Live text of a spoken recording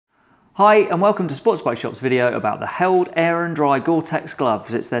Hi and welcome to Sports Bike Shop's video about the Held Air N Dry Gore-Tex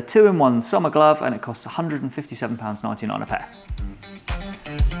gloves. It's their 2-in-1 summer glove and it costs £157.99 a pair.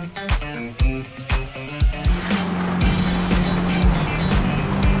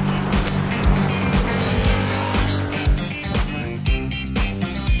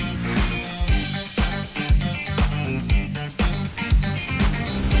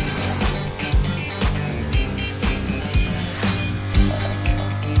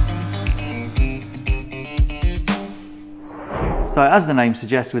 So as the name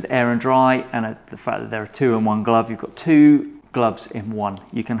suggests, with Air N Dry and the fact that they're a 2-in-1 glove, you've got two gloves in one.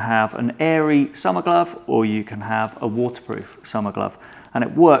 You can have an airy summer glove or you can have a waterproof summer glove. And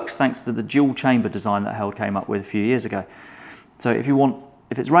it works thanks to the dual chamber design that Held came up with a few years ago. So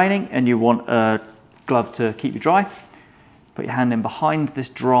if it's raining and you want a glove to keep you dry, put your hand in behind this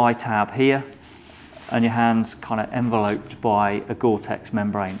dry tab here and your hand's kind of enveloped by a Gore-Tex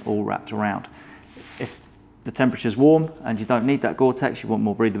membrane all wrapped around. If the temperature's warm and you don't need that Gore-Tex, you want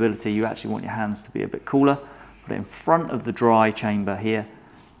more breathability, you actually want your hands to be a bit cooler, put it in front of the dry chamber here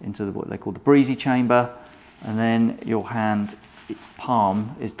into what they call the breezy chamber, and then your hand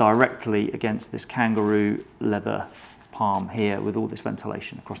palm is directly against this kangaroo leather palm here with all this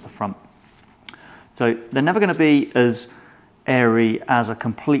ventilation across the front. So they're never going to be as airy as a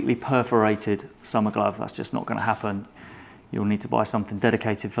completely perforated summer glove. That's just not going to happen. You'll need to buy something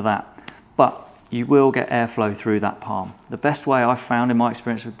dedicated for that. But you will get airflow through that palm. The best way I've found in my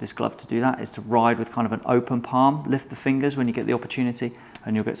experience with this glove to do that is to ride with kind of an open palm, lift the fingers when you get the opportunity,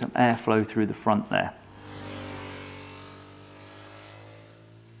 and you'll get some airflow through the front there.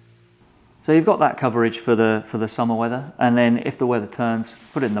 So you've got that coverage for the summer weather, and then if the weather turns,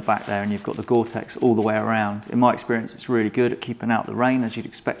 put it in the back there and you've got the Gore-Tex all the way around. In my experience, it's really good at keeping out the rain, as you'd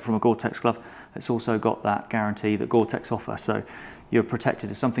expect from a Gore-Tex glove. It's also got that guarantee that Gore-Tex offer, so you're protected.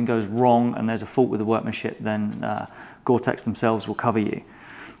 If something goes wrong and there's a fault with the workmanship, then Gore-Tex themselves will cover you.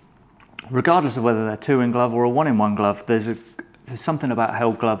 Regardless of whether they're 2-in glove or a 1-in-1 glove, there's something about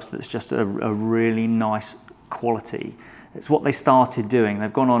Held gloves that's just a really nice quality. It's what they started doing.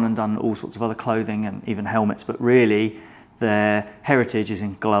 They've gone on and done all sorts of other clothing and even helmets, but really their heritage is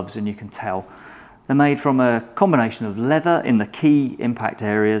in gloves, and you can tell. They're made from a combination of leather in the key impact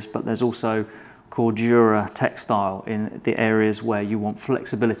areas, but there's also Cordura textile in the areas where you want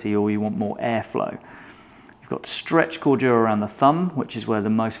flexibility or you want more airflow. You've got stretch Cordura around the thumb, which is where the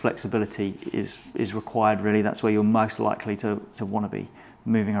most flexibility is required really. That's where you're most likely to want to be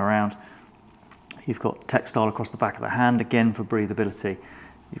moving around. You've got textile across the back of the hand, again for breathability.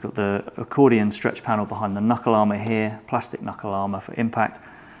 You've got the accordion stretch panel behind the knuckle armour here, plastic knuckle armour for impact.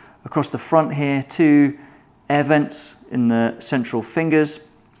 Across the front here, two air vents in the central fingers.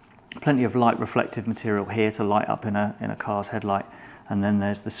 Plenty of light reflective material here to light up in a car's headlight. And then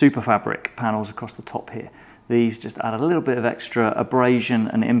there's the super fabric panels across the top here. These just add a little bit of extra abrasion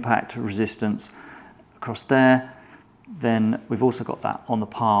and impact resistance across there. Then we've also got that on the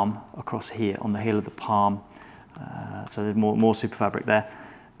palm across here, on the heel of the palm. So there's more super fabric there.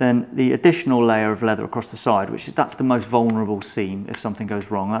 Then the additional layer of leather across the side, that's the most vulnerable seam if something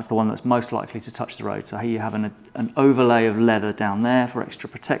goes wrong. That's the one that's most likely to touch the road. So here you have an overlay of leather down there for extra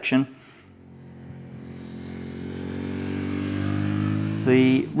protection.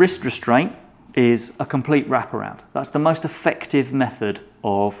 The wrist restraint is a complete wraparound. That's the most effective method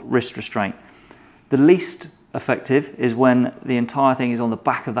of wrist restraint. The least effective is when the entire thing is on the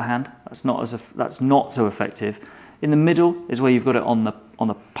back of the hand. That's not so effective. In the middle is where you've got it on the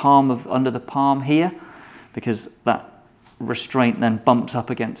palm under the palm here, because that restraint then bumps up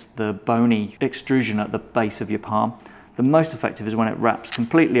against the bony extrusion at the base of your palm. The most effective is when it wraps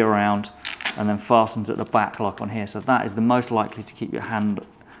completely around and then fastens at the back like on here. So that is the most likely to keep your hand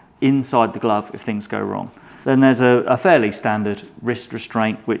inside the glove if things go wrong. Then there's a fairly standard wrist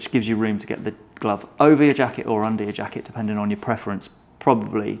restraint which gives you room to get the glove over your jacket or under your jacket depending on your preference,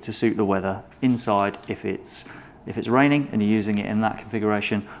 probably to suit the weather. Inside if it's raining and you're using it in that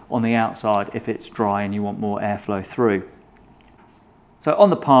configuration, on the outside if it's dry and you want more airflow through. So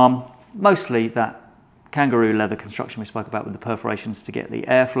on the palm, mostly that kangaroo leather construction we spoke about with the perforations to get the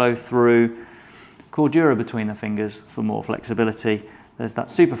airflow through. Cordura between the fingers for more flexibility. There's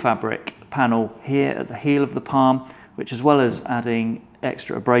that super fabric panel here at the heel of the palm, which, as well as adding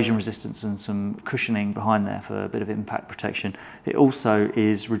extra abrasion resistance and some cushioning behind there for a bit of impact protection, it also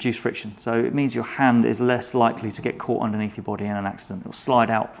is reduced friction. So it means your hand is less likely to get caught underneath your body in an accident. It'll slide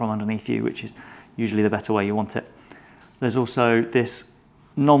out from underneath you, which is usually the better way you want it. There's also this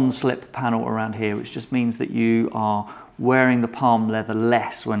non-slip panel around here, which just means that you are wearing the palm leather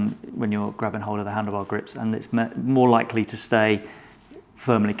less when you're grabbing hold of the handlebar grips, and it's more likely to stay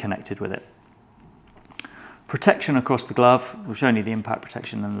firmly connected with it. Protection across the glove, we've shown you the impact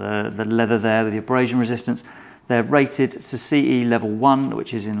protection and the leather there with the abrasion resistance. They're rated to CE level 1,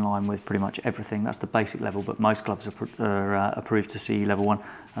 which is in line with pretty much everything. That's the basic level, but most gloves are approved to CE level 1,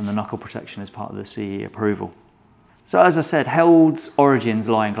 and the knuckle protection is part of the CE approval. So as I said, Held's origins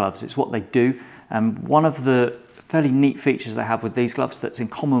lie in gloves. It's what they do. One of the fairly neat features they have with these gloves that's in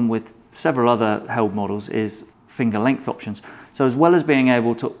common with several other Held models is finger length options. So as well as being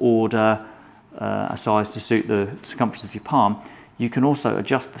able to order a size to suit the circumference of your palm, you can also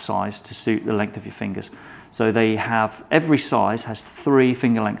adjust the size to suit the length of your fingers. So they have, every size has 3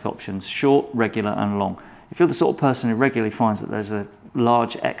 finger length options: short, regular and long. If you're the sort of person who regularly finds that there's a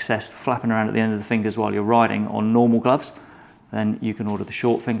large excess flapping around at the end of the fingers while you're riding on normal gloves, then you can order the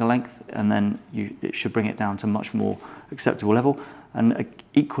short finger length, and then it should bring it down to a much more acceptable level. And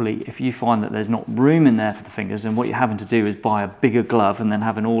equally, if you find that there's not room in there for the fingers, and what you're having to do is buy a bigger glove and then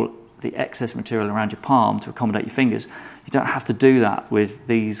having all the excess material around your palm to accommodate your fingers, you don't have to do that with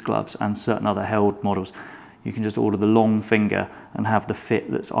these gloves and certain other Held models. You can just order the long finger and have the fit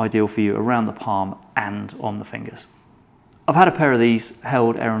that's ideal for you around the palm and on the fingers. I've had a pair of these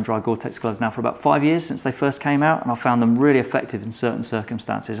Held Air N Dry Gore-Tex gloves now for about 5 years since they first came out, and I found them really effective in certain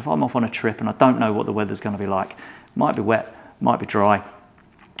circumstances. If I'm off on a trip and I don't know what the weather's going to be like, it might be wet, might be dry,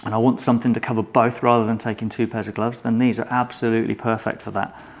 and I want something to cover both rather than taking 2 pairs of gloves, then these are absolutely perfect for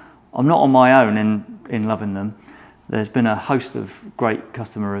that. I'm not on my own in loving them. There's been a host of great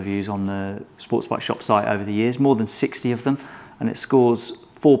customer reviews on the Sports Bike Shop site over the years, more than 60 of them, and it scores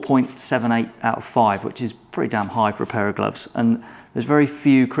 4.78 out of 5, which is pretty damn high for a pair of gloves. And there's very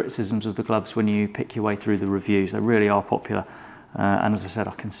few criticisms of the gloves when you pick your way through the reviews. They really are popular, and as I said,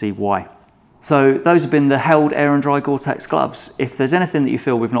 I can see why. So those have been the Held Air N Dry Gore-Tex gloves. If there's anything that you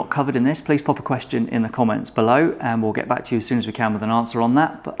feel we've not covered in this, please pop a question in the comments below and we'll get back to you as soon as we can with an answer on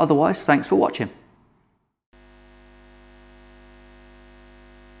that. But otherwise, thanks for watching.